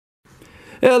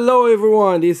Hello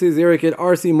everyone, this is Eric at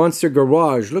RC Monster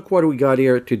Garage. Look what we got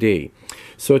here today.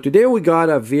 So today we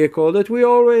got a vehicle that we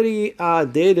already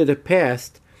did in the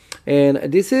past, and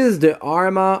this is the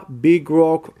Arrma Big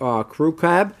Rock Crew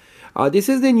Cab. This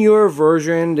is the newer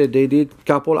version that they did a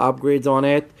couple upgrades on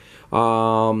it.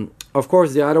 Of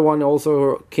course the other one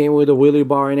also came with a wheelie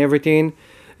bar and everything,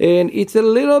 and it's a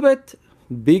little bit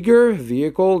bigger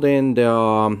vehicle than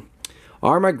the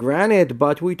Arrma Granite,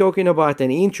 but we're talking about an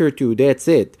inch or two, that's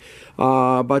it.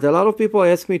 But a lot of people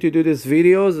ask me to do these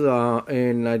videos,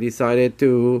 and I decided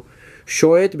to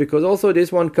show it because also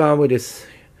this one comes with this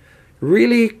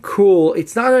really cool,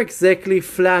 it's not exactly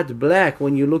flat black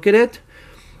when you look at it.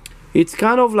 It's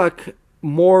kind of like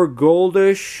more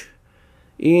goldish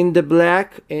in the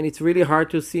black, and it's really hard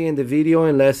to see in the video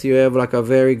unless you have like a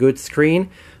very good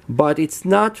screen. But it's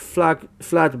not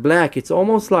flat black, it's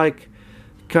almost like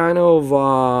kind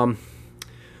of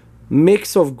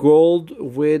mix of gold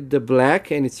with the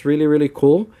black, and it's really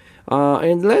cool.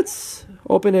 And let's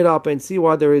open it up and see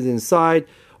what there is inside.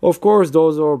 Of course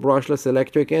those are brushless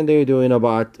electric and they're doing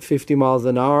about 50 miles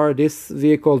an hour. This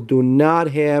vehicle do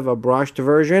not have a brushed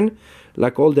version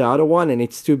like all the other one, and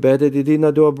it's too bad that they did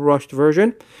not do a brushed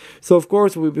version. So of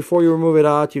course before you remove it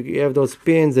out, you have those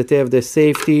pins that have the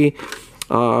safety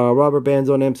rubber bands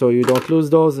on them so you don't lose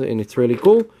those, and it's really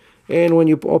cool. And when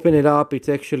you open it up, it's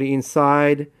actually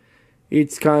inside.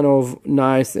 It's kind of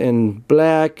nice and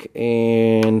black,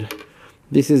 and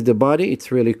this is the body.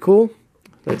 It's really cool.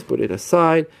 Let's put it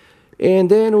aside. And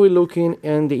then we're looking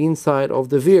at the inside of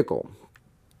the vehicle.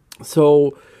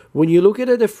 So when you look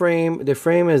at the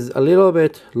frame is a little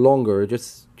bit longer,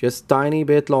 just tiny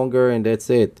bit longer, and that's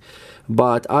it.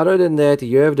 But other than that,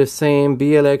 you have the same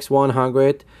BLX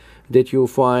 100 that you'll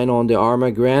find on the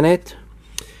Arrma Granite.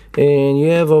 And you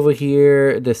have over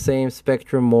here the same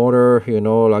Spectrum motor, you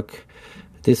know, like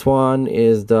this one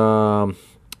is the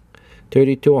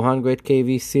 3200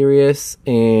 kV series,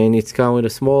 and it's come with a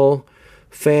small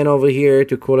fan over here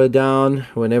to cool it down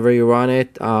whenever you run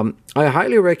it. I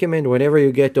highly recommend whenever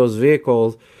you get those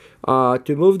vehicles to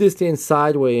move this thing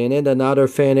sideways and add another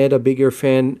fan, add a bigger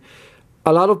fan.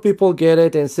 A lot of people get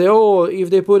it and say, oh,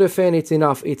 if they put a fan it's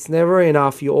enough. It's never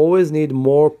enough. You always need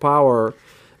more power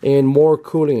and more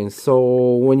cooling.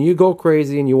 So when you go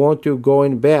crazy and you want to go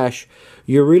and bash,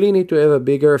 you really need to have a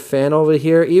bigger fan over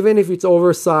here. Even if it's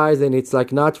oversized and it's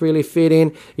like not really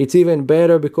fitting, it's even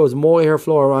better because more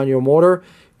airflow around your motor,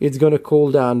 it's gonna cool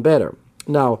down better.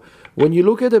 Now when you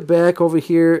look at the back over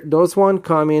here, those one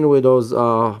come in with those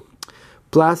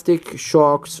plastic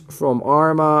shocks from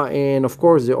Arrma, and of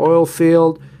course the oil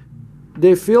filled.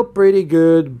 They feel pretty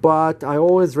good, but I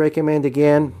always recommend,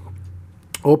 again,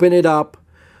 open it up,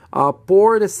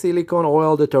 pour the silicone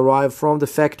oil that arrived from the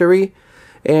factory,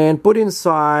 and put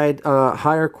inside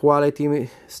higher quality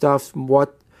stuff,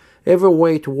 whatever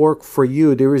way to work for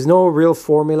you. There is no real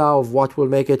formula of what will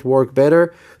make it work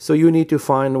better, so you need to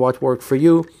find what works for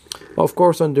you. Of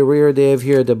course on the rear they have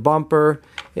here the bumper,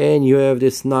 and you have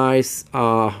this nice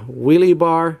wheelie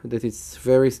bar that is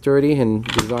very sturdy and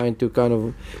designed to kind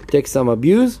of take some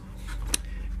abuse.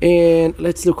 And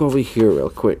let's look over here real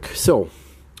quick. So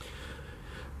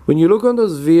when you look on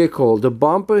this vehicle, the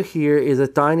bumper here is a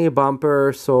tiny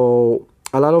bumper, so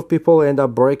a lot of people end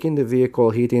up breaking the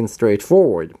vehicle hitting straight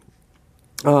forward.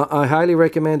 I highly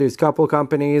recommend, there's a couple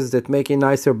companies that make a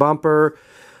nicer bumper.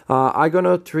 I'm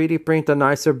gonna 3D print a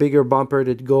nicer, bigger bumper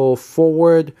that go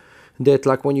forward, that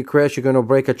like when you crash you're gonna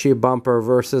break a cheap bumper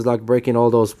versus like breaking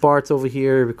all those parts over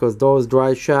here, because those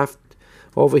drive shaft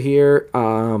over here,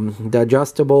 the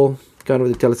adjustable, kind of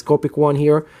the telescopic one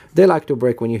here, they like to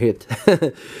break when you hit.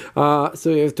 So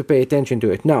you have to pay attention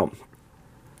to it. Now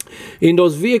in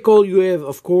those vehicles you have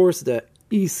of course the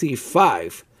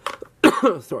EC5.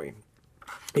 Sorry,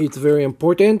 it's very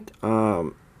important.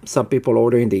 Some people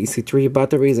ordering the EC3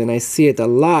 batteries and I see it a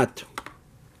lot.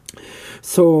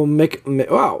 So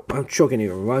wow, I'm choking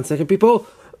here. 1 second, people.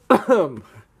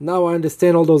 Now I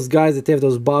understand all those guys that have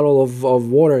those bottles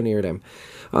of water near them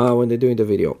when they're doing the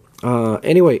video.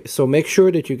 Anyway, so make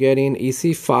sure that you get in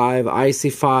EC5,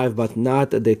 IC5, but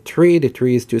not the 3. The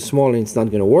 3 is too small and it's not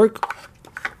going to work.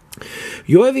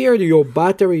 You have here your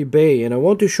battery bay, and I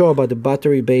want to show about the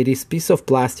battery bay, this piece of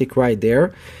plastic right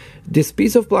there. This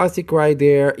piece of plastic right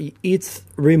there, it's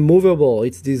removable.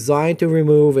 It's designed to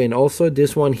remove, and also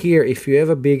this one here, if you have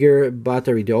a bigger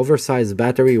battery, the oversized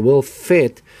battery will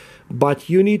fit, but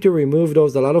you need to remove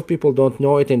those. A lot of people don't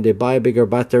know it and they buy a bigger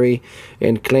battery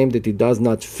and claim that it does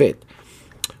not fit.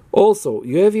 Also,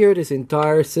 you have here this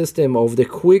entire system of the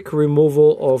quick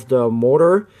removal of the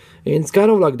motor and it's kind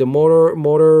of like the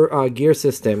motor gear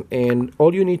system, and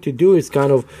all you need to do is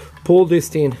kind of pull this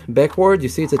thing backward. You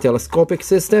see it's a telescopic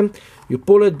system. You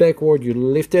pull it backward, you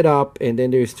lift it up, and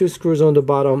then there's 2 screws on the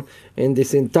bottom, and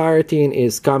this entire thing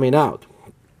is coming out.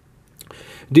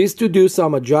 This to do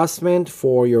some adjustment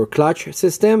for your clutch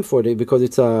system because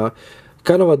it's a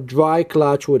kind of a dry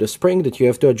clutch with a spring that you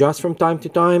have to adjust from time to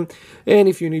time, and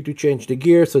if you need to change the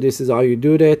gear, so this is how you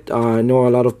do that. I know a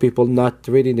lot of people not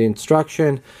reading the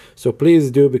instruction, so please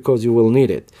do, because you will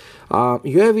need it.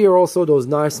 You have here also those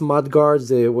nice mud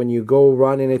guards when you go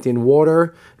running it in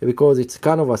water, because it's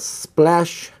kind of a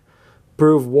splash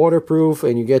proof, waterproof,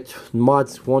 and you get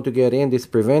muds want to get in, this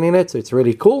preventing it, so it's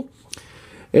really cool.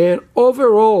 And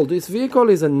overall, this vehicle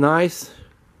is a nice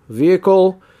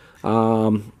vehicle.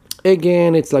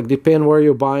 Again, it's like depend where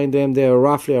you're buying them. They're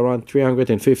roughly around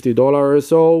 $350 or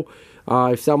so.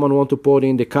 If someone want to put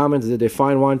in the comments that they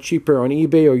find one cheaper on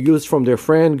eBay or used from their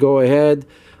friend, go ahead.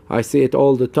 I see it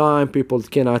all the time. People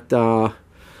cannot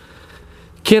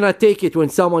take it when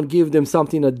someone gives them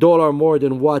something $1 more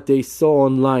than what they saw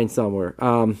online somewhere.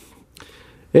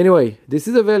 Anyway, this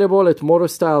is available at Motor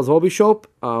Styles Hobby Shop,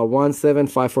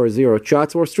 17540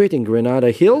 Chatsworth Street in Granada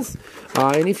Hills.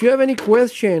 And if you have any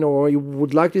question or you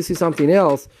would like to see something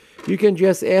else, you can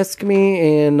just ask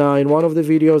me in one of the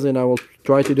videos, and I will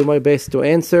try to do my best to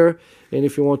answer. And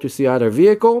if you want to see other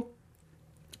vehicle,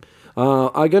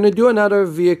 I'm going to do another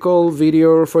vehicle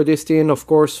video for this thing, of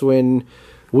course, when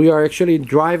we are actually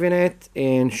driving it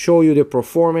and show you the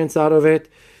performance out of it.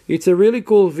 It's a really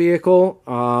cool vehicle.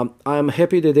 I'm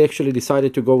happy that they actually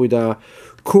decided to go with a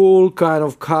cool kind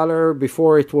of color.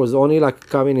 Before it was only like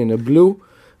coming in a blue,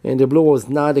 and the blue was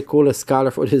not the coolest color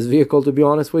for this vehicle, to be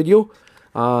honest with you.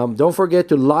 Don't forget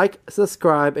to like,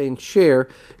 subscribe, and share,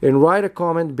 and write a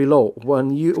comment below.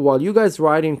 While you guys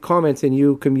write in comments and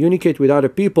you communicate with other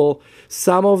people,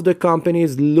 some of the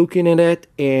companies looking at it,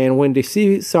 and when they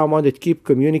see someone that keep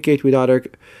communicate with other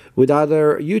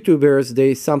YouTubers,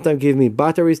 they sometimes give me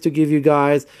batteries to give you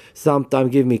guys,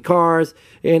 sometimes give me cars,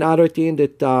 and other things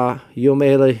that you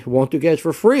may want to get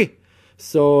for free.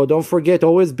 So don't forget,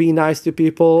 always be nice to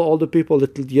people. All the people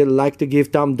that you like to give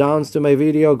thumb downs to my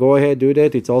video, go ahead, do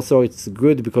that. It's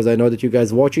good because I know that you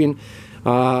guys watching.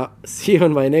 See you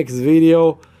on my next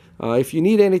video. If you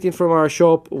need anything from our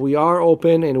shop, we are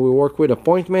open and we work with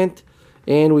appointment,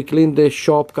 and we clean the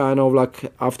shop kind of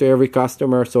like after every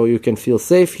customer, so you can feel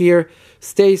safe here.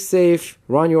 Stay safe,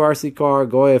 run your RC car,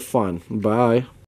 go have fun. Bye.